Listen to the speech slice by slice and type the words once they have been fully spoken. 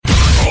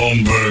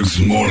Holmberg's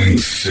morning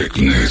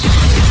sickness.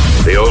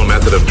 The old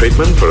method of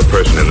treatment for a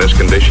person in this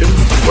condition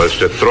was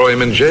to throw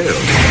him in jail.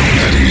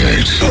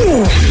 98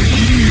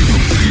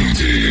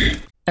 KUPD.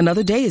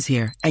 Another day is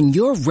here, and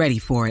you're ready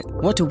for it.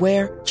 What to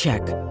wear?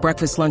 Check.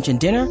 Breakfast, lunch,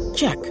 and dinner?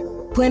 Check.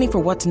 Planning for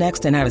what's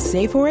next and how to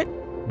save for it?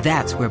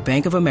 That's where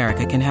Bank of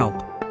America can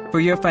help. For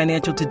your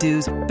financial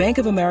to-dos, Bank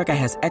of America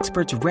has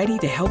experts ready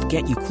to help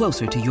get you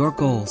closer to your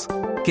goals.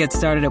 Get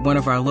started at one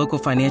of our local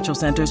financial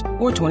centers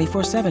or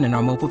 24/7 in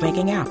our mobile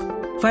banking app.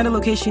 Find a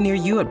location near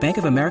you at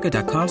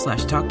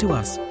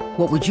bankofamerica.com/talktous.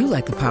 What would you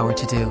like the power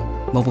to do?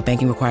 Mobile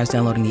banking requires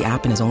downloading the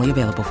app and is only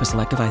available for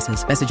select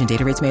devices. Message and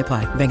data rates may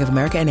apply. Bank of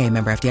America N.A.,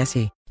 member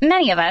FDIC.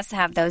 Many of us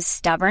have those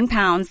stubborn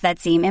pounds that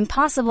seem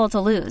impossible to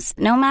lose,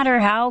 no matter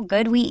how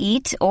good we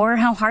eat or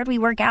how hard we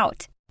work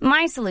out.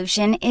 My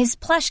solution is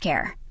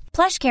PlushCare.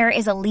 PlushCare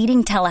is a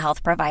leading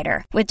telehealth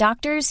provider with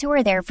doctors who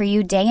are there for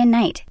you day and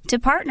night to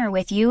partner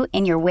with you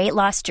in your weight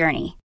loss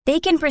journey. They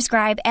can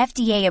prescribe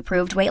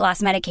FDA-approved weight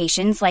loss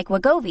medications like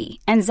Wegovy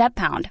and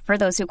Zepbound for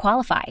those who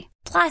qualify.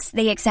 Plus,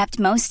 they accept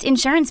most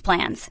insurance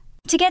plans.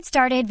 To get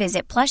started,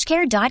 visit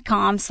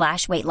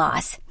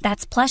plushcare.com/weightloss.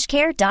 That's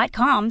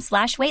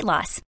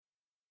plushcare.com/weightloss.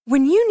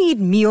 When you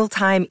need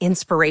mealtime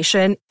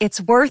inspiration,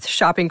 it's worth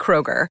shopping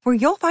Kroger, where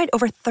you'll find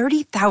over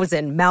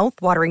 30,000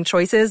 mouth-watering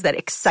choices that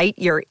excite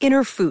your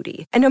inner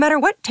foodie. And no matter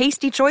what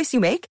tasty choice you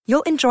make,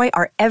 you'll enjoy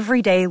our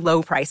everyday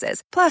low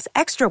prices, plus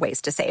extra ways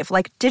to save,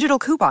 like digital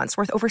coupons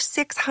worth over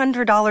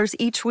 $600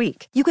 each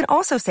week. You can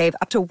also save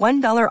up to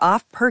 $1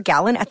 off per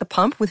gallon at the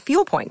pump with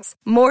fuel points.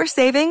 More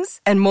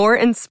savings and more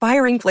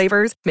inspiring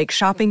flavors make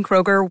shopping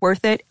Kroger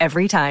worth it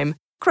every time.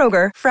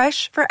 Kroger,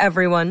 fresh for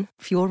everyone.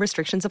 Fuel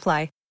restrictions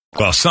apply.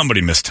 Well,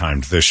 somebody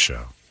mistimed this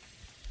show.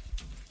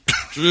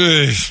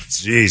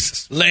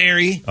 Jesus.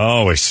 Larry.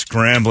 Always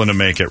scrambling to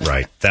make it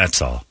right.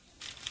 That's all.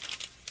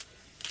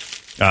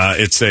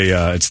 It's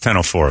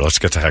 10:04. Let's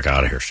get the heck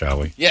out of here,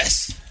 shall we?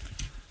 Yes.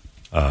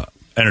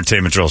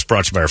 Entertainment Drills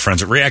brought to you by our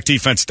friends at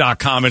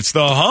reactdefense.com. It's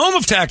the home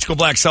of tactical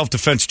black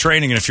self-defense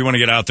training, and if you want to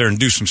get out there and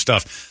do some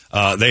stuff,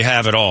 they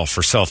have it all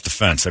for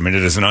self-defense. I mean,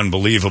 it is an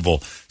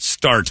unbelievable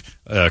start,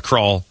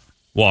 crawl,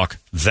 walk,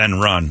 then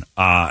run.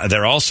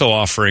 They're also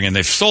offering, and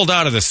they've sold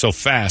out of this so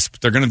fast,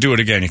 but they're going to do it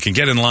again. You can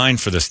get in line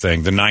for this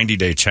thing, the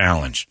 90-day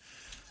challenge.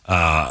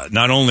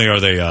 Not only are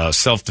they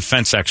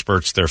self-defense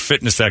experts, they're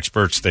fitness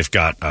experts. They've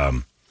got,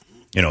 a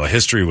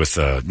history with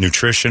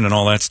nutrition and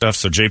all that stuff.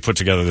 So Jay put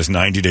together this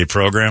 90-day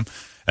program,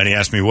 and he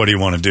asked me, what do you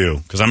want to do?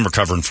 Because I'm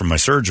recovering from my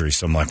surgery.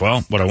 So I'm like,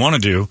 well, what I want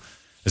to do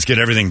is get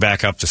everything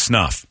back up to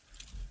snuff.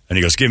 And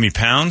he goes, give me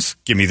pounds,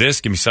 give me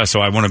this, give me size. So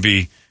I want to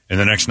be, in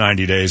the next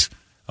 90 days,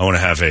 I want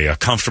to have a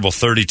comfortable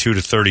 32 to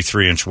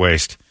 33-inch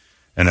waist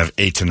and have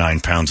 8 to 9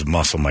 pounds of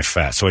muscle, my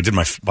fat. So I did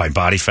my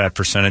body fat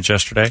percentage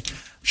yesterday.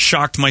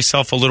 Shocked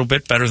myself a little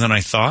bit, better than I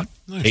thought.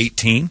 Nice.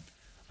 18.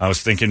 I was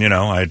thinking,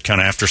 I had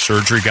kind of after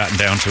surgery gotten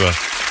down to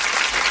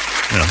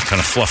kind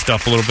of fluffed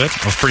up a little bit.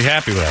 I was pretty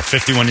happy with that.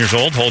 51 years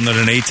old, holding it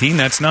at an 18.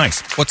 That's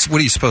nice. What are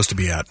you supposed to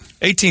be at?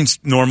 18's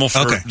normal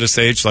for this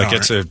age. Like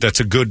that's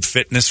a good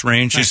fitness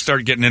range. Nice. You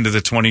start getting into the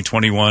 20,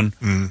 21,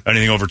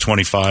 anything over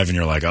 25, and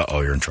you're like,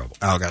 you're in trouble.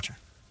 Oh, gotcha.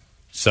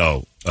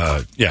 So,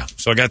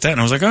 so I got that,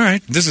 and I was like, all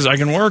right, I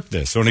can work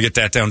this. So I'm going to get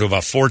that down to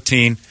about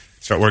 14,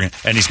 start working.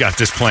 And he's got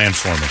this plan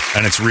for me,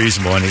 and it's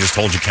reasonable, and he just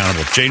holds you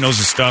accountable. Jay knows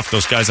his stuff.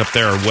 Those guys up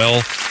there are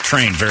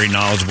well-trained, very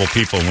knowledgeable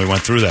people, and we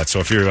went through that.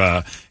 So if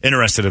you're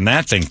interested in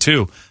that thing,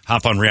 too,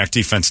 hop on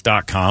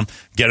reactdefense.com,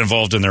 get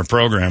involved in their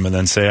program, and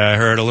then say, I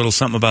heard a little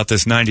something about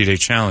this 90-day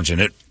challenge.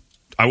 And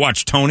I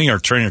watched Tony, our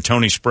trainer,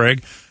 Tony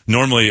Sprague,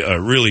 normally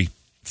really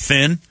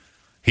thin.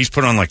 He's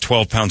put on like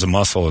 12 pounds of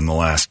muscle in the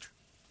last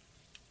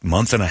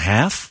month and a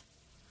half,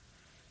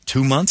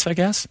 2 months, I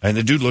guess. And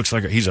the dude looks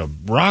like he's a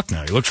rock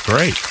now. He looks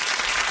great.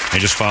 He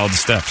just followed the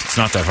steps. It's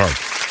not that hard.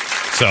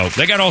 So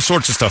they got all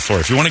sorts of stuff for you.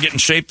 If you want to get in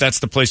shape, that's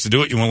the place to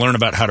do it. You want to learn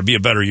about how to be a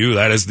better you,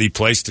 that is the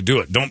place to do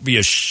it. Don't be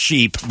a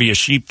sheep. Be a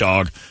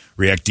sheepdog.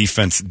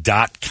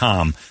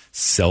 ReactDefense.com.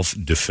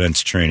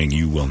 Self-defense training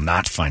you will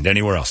not find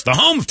anywhere else. The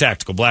home of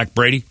Tactical Black.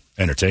 Brady,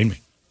 entertain me.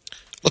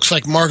 Looks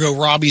like Margot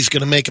Robbie's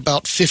going to make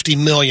about $50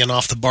 million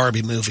off the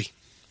Barbie movie.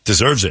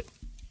 Deserves it.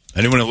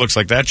 Anyone that looks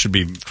like that should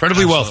be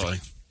incredibly wealthy.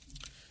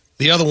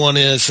 The other one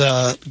is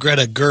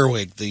Greta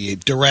Gerwig, the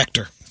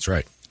director. That's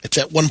right. It's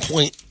at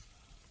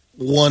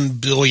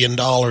 $1.1 billion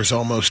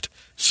almost.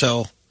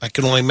 So I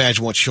can only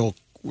imagine what she'll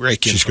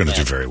rake in. She's going to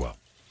do very well.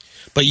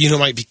 But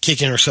might be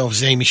kicking herself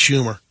as Amy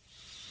Schumer.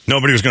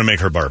 Nobody was going to make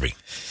her Barbie.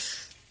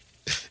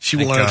 She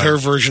wanted her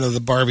version of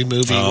the Barbie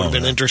movie. It would have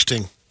been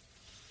interesting.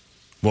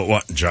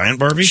 What? Giant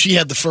Barbie? She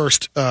had the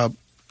first...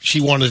 she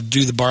wanted to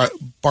do the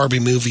Barbie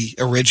movie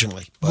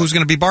originally. Who's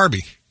going to be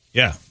Barbie?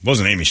 Yeah. It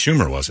wasn't Amy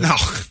Schumer, was it? No.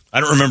 I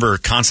don't remember her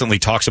constantly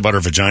talks about her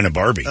vagina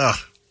Barbie.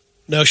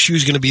 No, she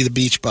was going to be the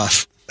beach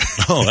bus.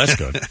 Oh, that's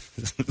good.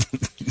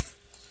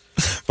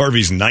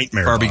 Barbie's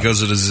nightmare. Barbie goes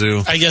to the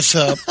zoo. I guess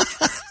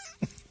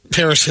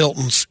Paris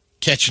Hilton's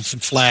catching some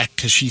flack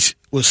because she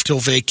was still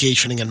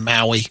vacationing in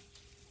Maui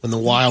when the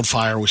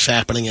wildfire was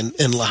happening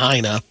in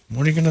Lahaina.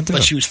 What are you going to do?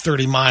 But she was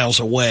 30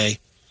 miles away.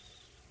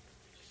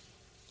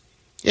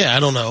 Yeah, I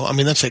don't know. I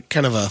mean, that's a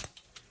kind of a,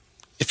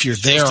 if you're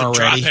there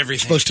already, you're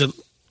supposed to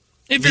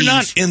If you're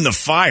not in the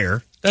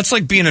fire, that's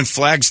like being in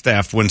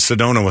Flagstaff when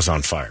Sedona was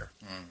on fire.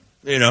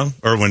 You know,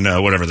 or when,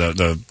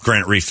 the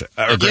Granite Reef,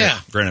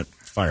 Granite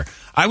Fire.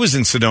 I was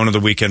in Sedona the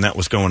weekend that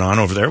was going on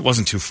over there. It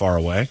wasn't too far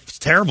away. It's a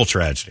terrible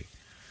tragedy.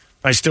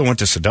 I still went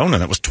to Sedona.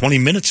 That was 20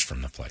 minutes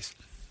from the place.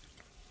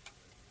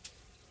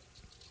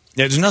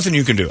 Yeah, there's nothing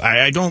you can do.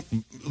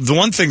 The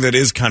one thing that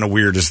is kind of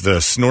weird is the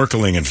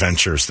snorkeling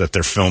adventures that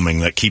they're filming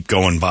that keep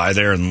going by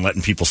there and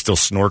letting people still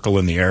snorkel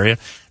in the area.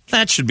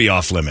 That should be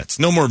off limits.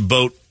 No more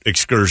boat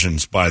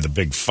excursions by the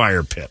big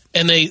fire pit.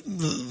 And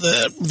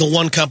the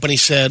one company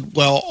said,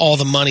 well, all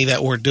the money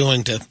that we're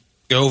doing to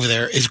go over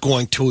there is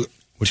going to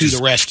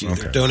the rescue.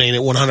 Okay. They're donating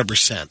it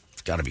 100%.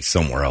 It's got to be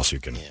somewhere else you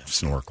can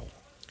snorkel.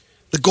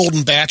 The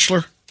Golden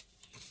Bachelor,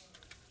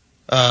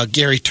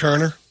 Gary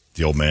Turner.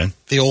 The old man?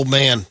 The old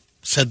man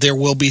said there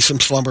will be some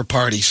slumber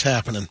parties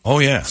happening. Oh,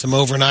 yeah. Some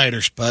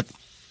overnighters, but...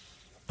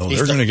 Oh,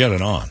 they're going to get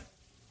it on.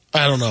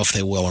 I don't know if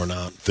they will or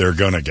not. They're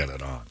going to get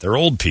it on. They're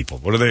old people.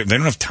 What are they? They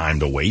don't have time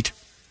to wait.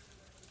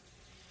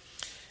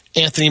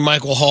 Anthony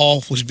Michael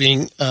Hall was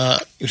he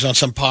was on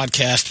some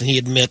podcast, and he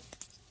admit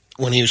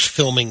when he was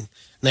filming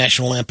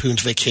National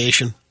Lampoon's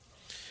Vacation,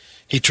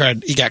 he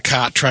got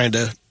caught trying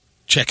to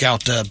check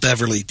out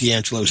Beverly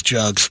D'Angelo's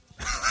jugs.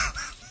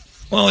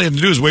 Well, all he had to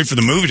do was wait for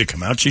the movie to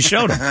come out. She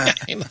showed him.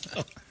 I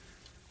know.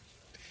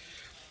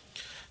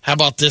 How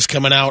about this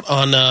coming out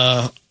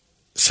on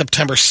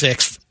September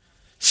 6th?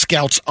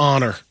 Scouts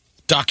Honor,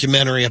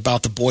 documentary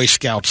about the Boy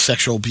Scout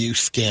sexual abuse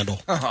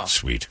scandal. Uh-huh.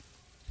 Sweet.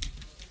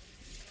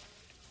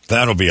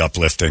 That'll be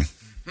uplifting.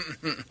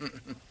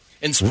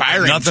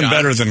 Inspiring. Nothing John.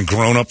 better than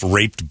grown-up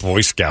raped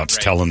Boy Scouts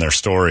telling their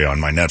story on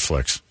my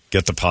Netflix.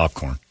 Get the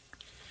popcorn.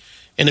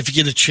 And if you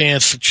get a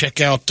chance to check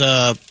out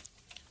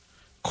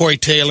Corey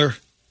Taylor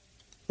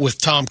with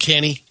Tom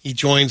Kenny,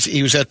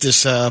 he was at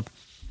this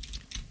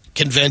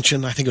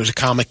convention. I think it was a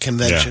comic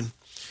convention.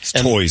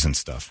 Yeah. Toys and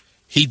stuff.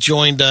 He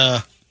joined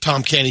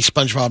Tom Kenny,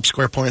 SpongeBob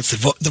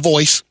SquarePants, the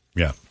voice.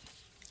 Yeah.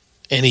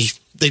 And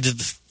they did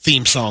the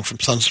theme song from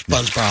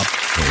SpongeBob.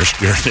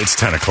 It's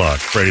 10 o'clock.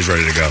 Brady's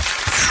ready to go.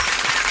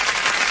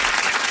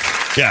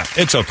 Yeah,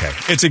 it's okay.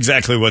 It's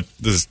exactly what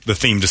the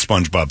theme to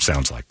SpongeBob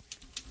sounds like.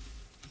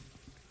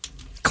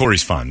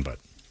 Corey's fun, but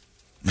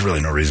there's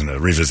really no reason to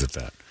revisit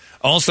that.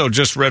 Also,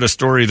 just read a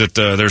story that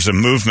there's a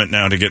movement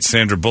now to get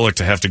Sandra Bullock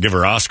to have to give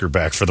her Oscar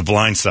back for The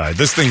Blind Side.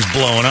 This thing's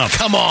blowing up.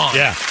 Come on.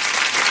 Yeah.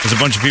 There's a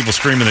bunch of people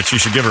screaming that she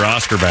should give her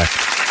Oscar back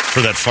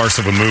for that farce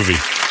of a movie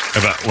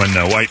about when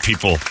white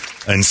people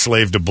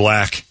enslaved a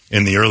black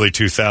in the early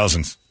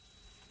 2000s,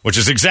 which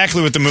is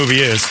exactly what the movie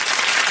is.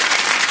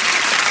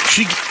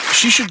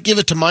 She should give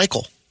it to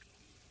Michael.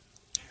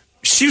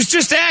 She was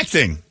just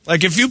acting.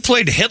 Like, if you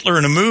played Hitler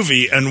in a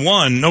movie and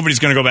won, nobody's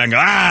going to go back and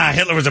go,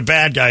 Hitler was a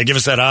bad guy, give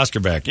us that Oscar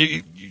back.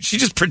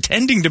 She's just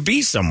pretending to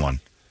be someone.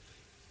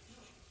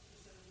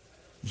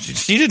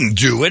 She didn't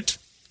do it.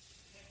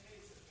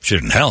 She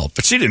didn't help,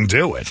 but she didn't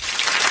do it.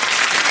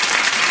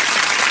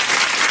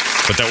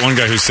 But that one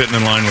guy who's sitting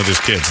in line with his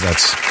kids,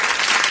 that's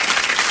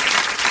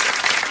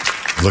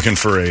looking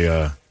for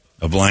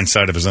a blind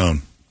side of his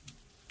own.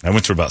 I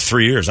went through about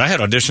 3 years. I had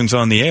auditions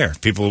on the air.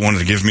 People who wanted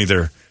to give me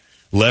their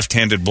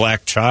left-handed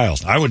black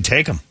child. I would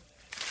take them.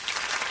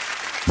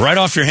 Right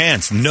off your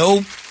hands.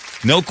 No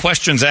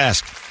questions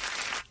asked.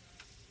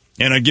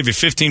 And I'd give you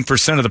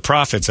 15% of the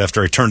profits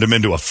after I turned him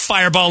into a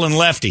fireball and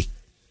lefty.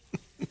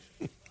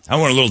 I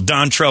want a little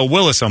Dontrell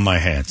Willis on my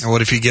hands. And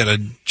what if you get a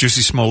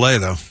Juicy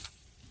Smollett, though?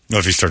 No,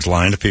 if he starts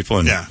lying to people.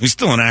 And yeah. He's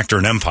still an actor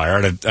in Empire.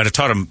 I'd have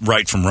taught him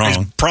right from wrong.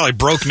 He's probably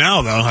broke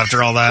now, though,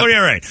 after all that. Oh, yeah,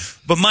 right.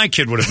 But my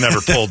kid would have never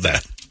pulled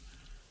that.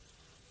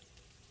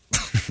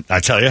 I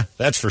tell you,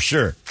 that's for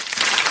sure.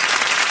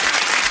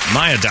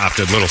 My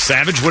adopted little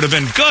savage would have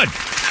been good.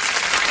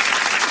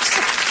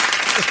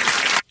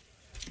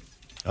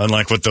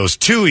 Unlike what those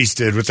TUEs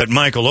did with that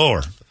Michael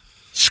Orr.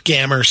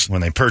 Scammers.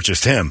 When they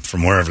purchased him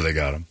from wherever they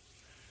got him.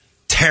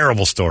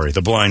 Terrible story.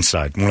 The Blind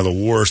Side. One of the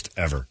worst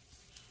ever.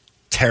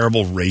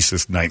 Terrible,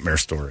 racist nightmare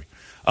story.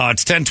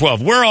 It's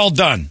 10:12. We're all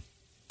done.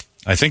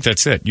 I think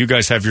that's it. You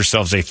guys have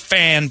yourselves a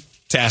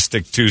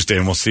fantastic Tuesday,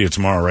 and we'll see you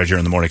tomorrow right here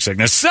in the Morning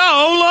Sickness. So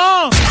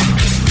long!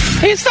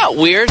 Hey, it's not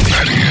weird.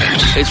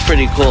 It's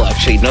pretty cool,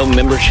 actually. No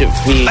membership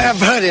fee. I have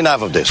heard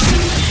enough of this.